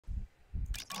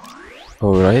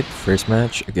Alright, first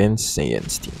match against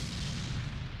Saiyans team.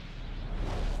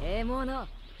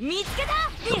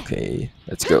 Okay,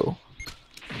 let's go.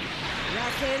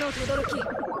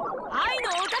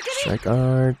 Strike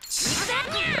arts.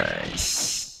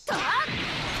 Nice.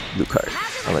 Blue card.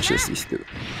 How much does this do?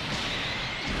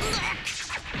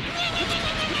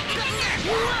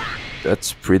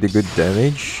 That's pretty good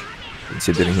damage,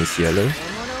 considering he's yellow.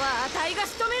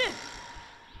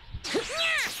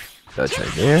 Dodge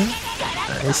right there.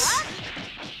 Nice.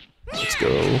 Let's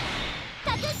go.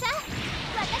 Gogeta.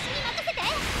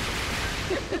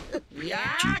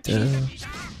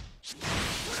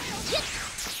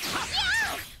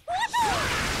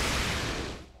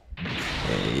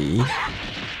 Okay.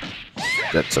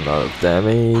 That's a lot of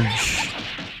damage.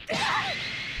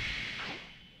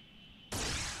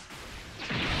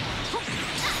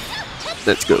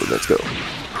 Let's go, let's go.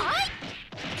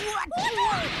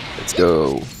 Let's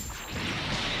go.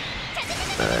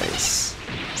 Nice.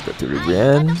 Let's go to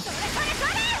Regen.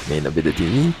 Main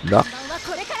ability, lock.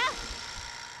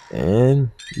 And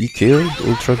we killed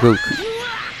Ultra Goku.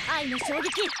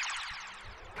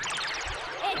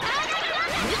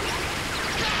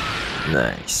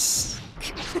 Nice.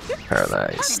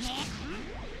 Paralyzed.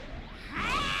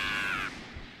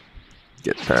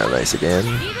 Get paralyzed again.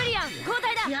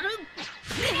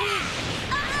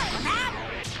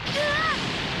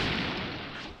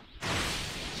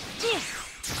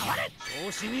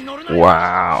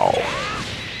 Wow.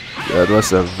 That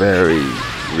was a very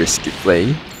risky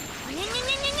play.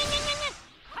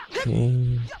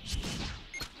 Okay.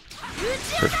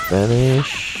 Perfect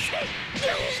finish.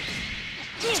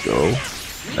 Let's go.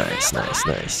 Nice, nice,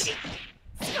 nice.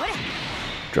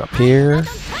 Drop here.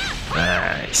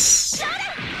 Nice.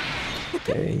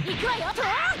 Okay.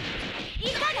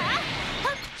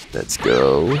 Let's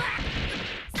go.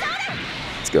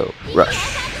 Let's go.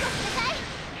 Rush.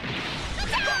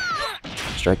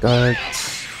 Strike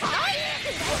arts.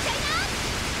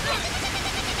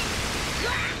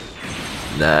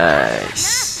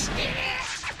 Nice.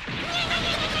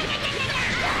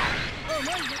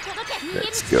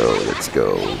 Let's go, let's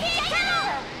go.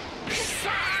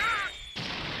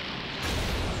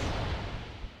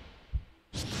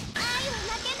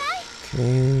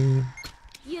 Okay.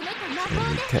 Can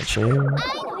we catch him?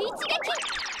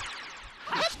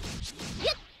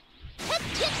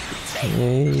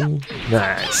 Okay.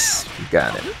 Nice. We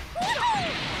got him.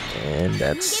 And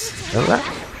that's a wrap.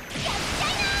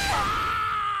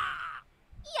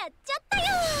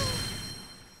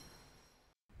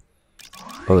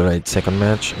 Alright, second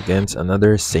match against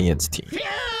another Saiyans team.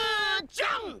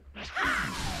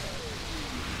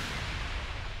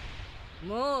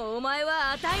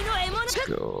 Let's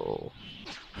go.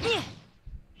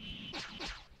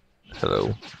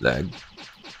 Hello, lag.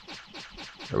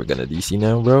 Are we gonna DC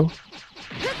now, bro?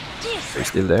 Are you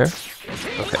still there?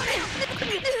 Okay.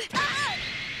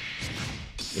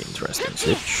 Interesting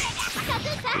switch.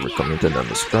 We're committed on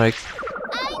the strike.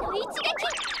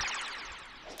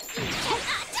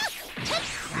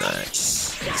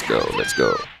 Nice. Let's go, let's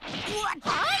go.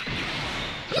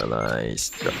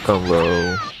 Paralyzed. Drop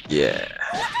combo. Yeah.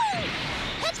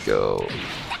 Let's go.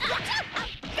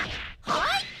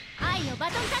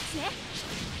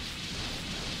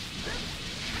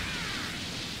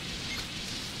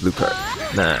 Blue card.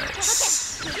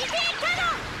 Nice.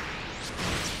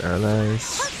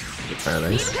 Paralyzed. Get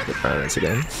paralyzed. Get paralyzed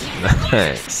again.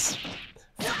 Nice.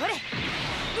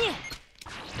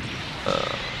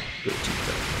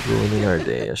 Ruining our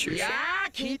day as usual.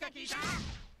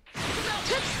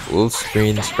 Full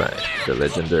screen strike, the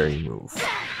legendary move.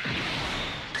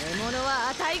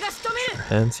 Push our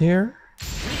hands here.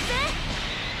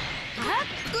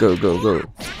 Go, go, go.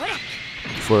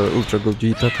 Before Ultra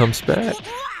Gogeta comes back.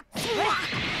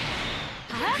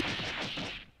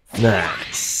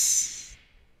 Nice.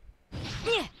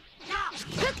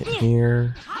 Back in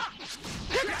here.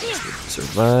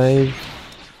 Survive.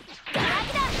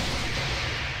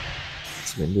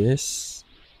 Let's win this.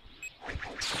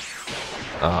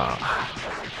 Ah.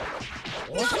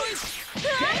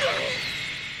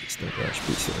 Please don't rush,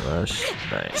 please don't rush.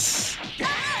 Nice.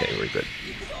 Okay, we're good.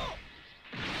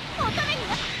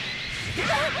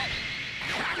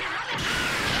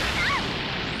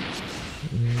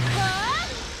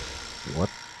 What?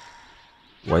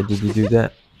 Why did you do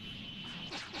that?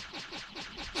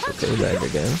 Okay, lag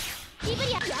again.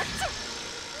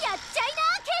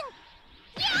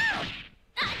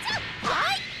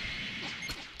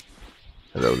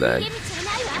 Hello, lag.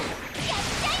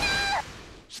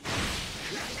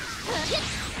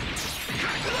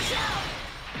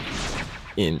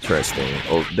 Interesting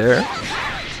ult there.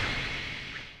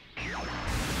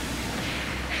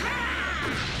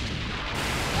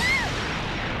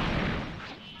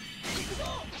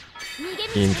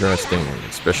 Interesting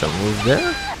special move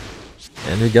there.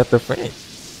 And we got the frame.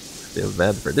 Feel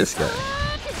bad for this guy.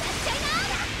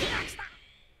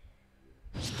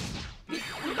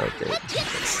 Okay,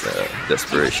 it's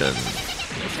desperation.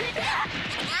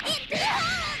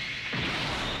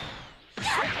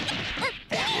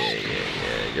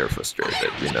 Yeah, you're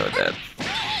frustrated, we know that.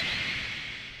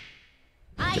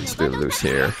 You can still lose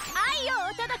here.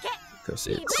 Because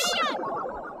it's...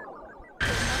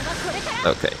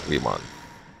 Okay, we won.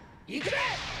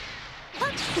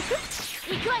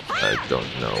 I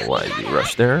don't know why you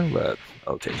rushed there, but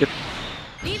I'll take it.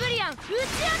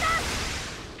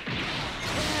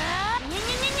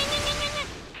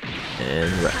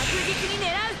 And rush.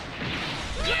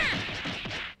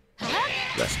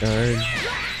 Last card.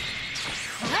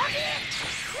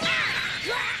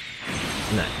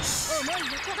 Nice.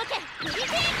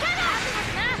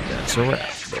 That's a wrap,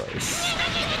 boys.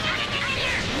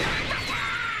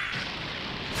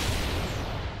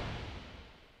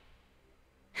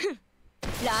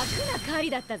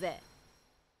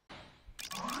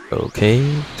 Okay,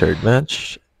 third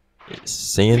match is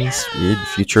Saiyans with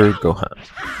future Gohan.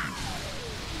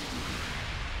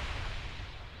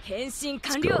 Let's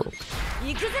go.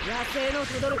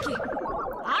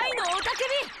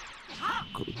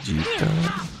 Gogeta.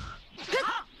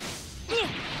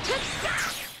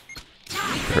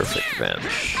 Perfect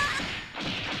vanish.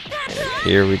 And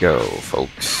here we go,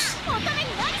 folks.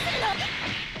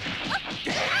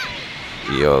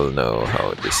 We all know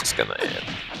how this is gonna end.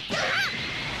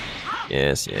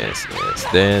 Yes.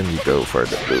 Then you go for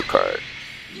the blue card.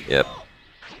 Yep.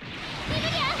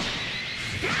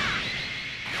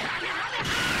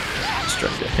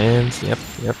 Strike your hands. Yep.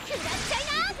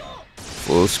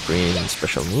 Full screen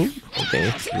special move.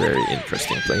 Okay, very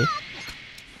interesting play.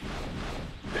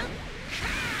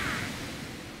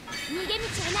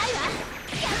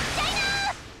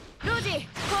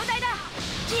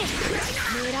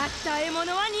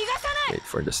 Wait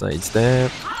for the side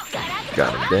step.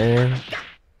 Got him there.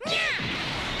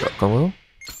 Drop combo.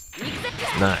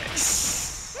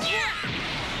 Nice.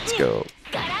 Let's go.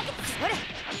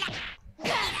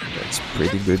 That's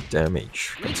pretty good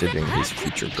damage considering his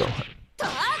future Gohan.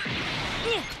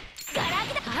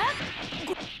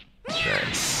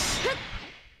 Nice.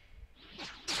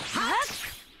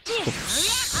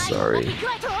 Oops, sorry.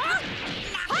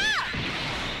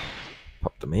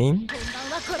 Pop the main.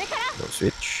 No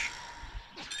switch.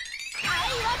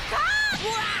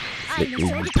 It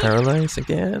will be paralyzed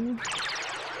again.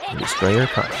 And destroy your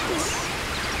cards.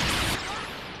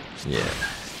 Yeah.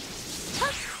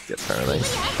 Get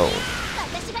paralyzed. Oh.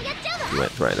 He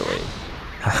went right away.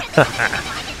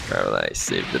 Paralyzed.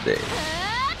 Save the day.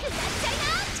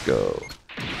 Let's go.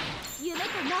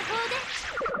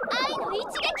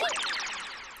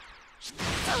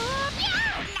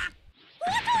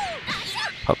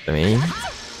 Pop the main.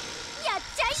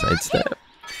 Side step.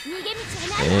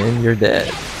 And you're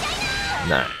dead.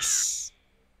 Nice.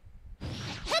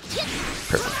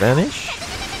 Perfect vanish.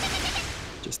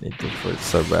 Just need to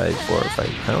survive 4 or 5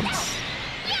 counts.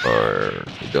 Or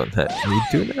you don't need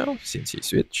to now since he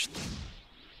switched.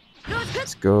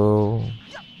 Let's go.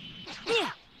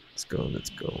 Let's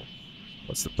go.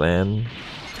 What's the plan?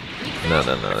 No,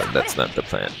 that's not the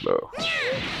plan, bro.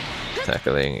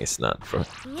 Tackling is not for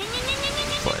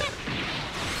plan.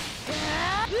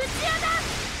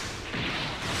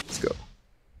 Let's go.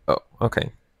 Oh,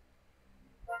 okay.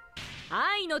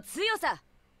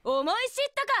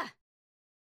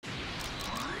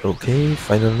 Okay,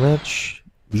 final match.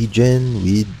 Regen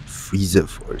with Frieza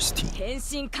Force Team.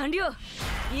 Let's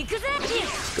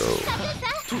go.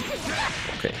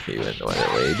 Okay, he went the other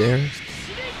way there.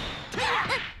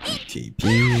 TP.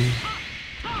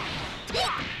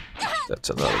 That's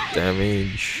a lot of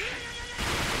damage.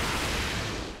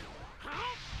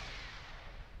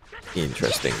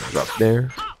 Interesting drop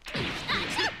there.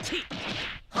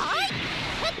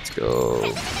 Let's go.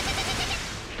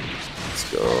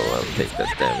 I'll take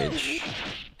that damage.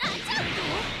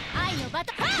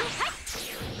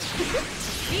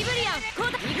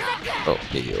 Oh,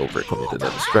 he overcommitted on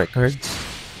the strike cards.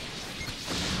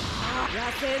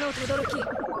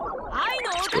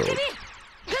 Let's go.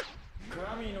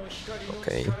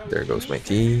 Okay, there goes my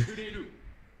key.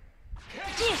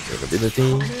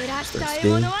 Ability. Start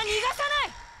sting.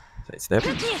 Side step.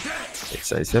 Take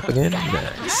side step again.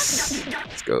 Nice.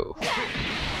 Let's go.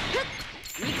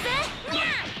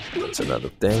 That's a lot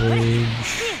of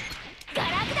damage.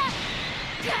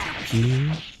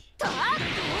 Key.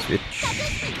 Switch.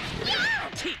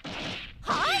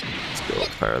 Let's go.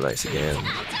 Paralyze again.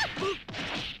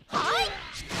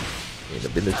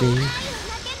 Inability.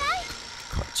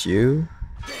 Caught you.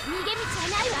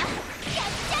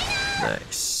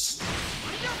 Nice.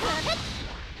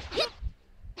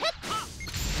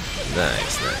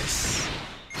 Nice, nice.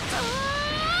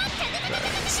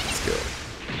 Nice, let's go.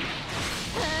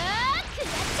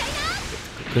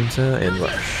 Kunta and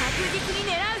Rush.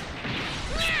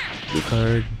 Blue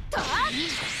card.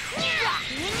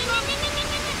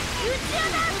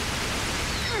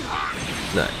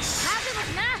 Nice.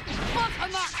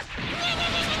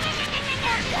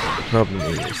 The problem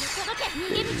is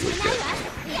they will get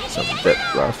some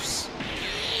depth buffs.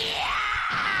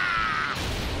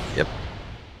 Yep.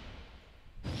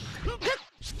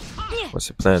 What's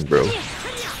the plan, bro?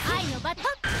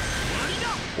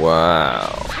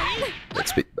 Wow.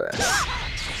 That's big bass.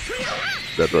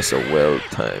 That was a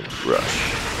well-timed rush.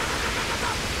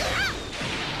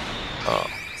 Oh.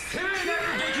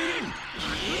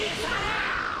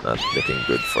 Not looking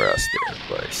good for us there,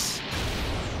 boys.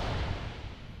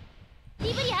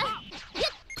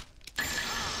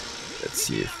 Let's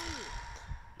see if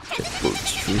it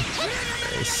pulls through.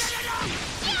 Nice.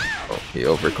 Oh, he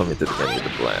overcommitted again with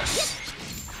the blast.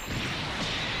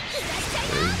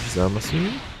 Zamasu.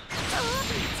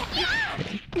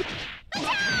 Okay.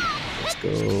 Let's go.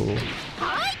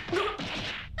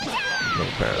 No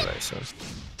paralyze,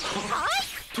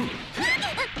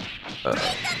 huh?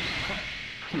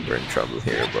 We're in trouble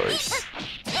here, boys.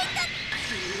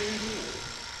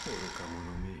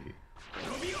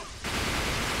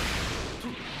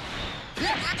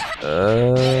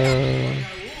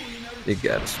 You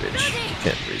gotta switch. You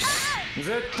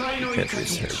can't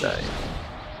risk her dying.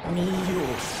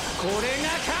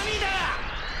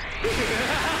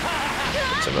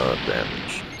 That's a lot of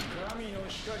damage.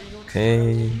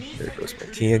 Okay, there goes my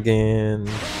key again.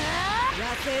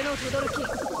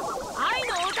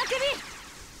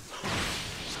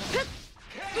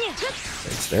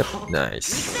 Next step, nice.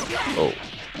 Oh,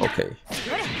 okay.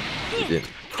 He didn't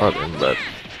cut him, but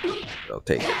I'll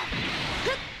take it.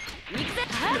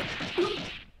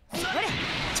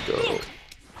 Let's go.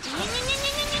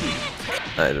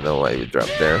 I don't know why we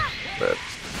dropped there, but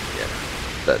yeah,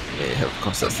 that may have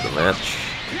cost us the match.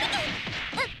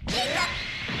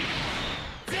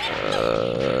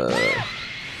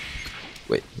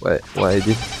 Wait, why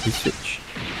did he switch?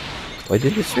 Why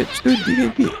did he switch to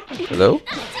DKP? Hello?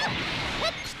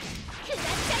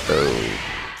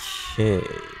 Okay.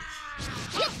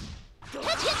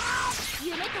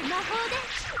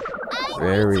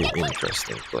 Very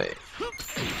interesting play.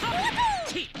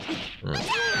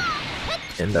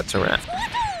 And that's a wrap.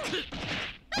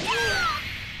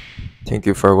 Thank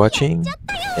you for watching,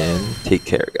 and take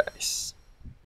care, guys.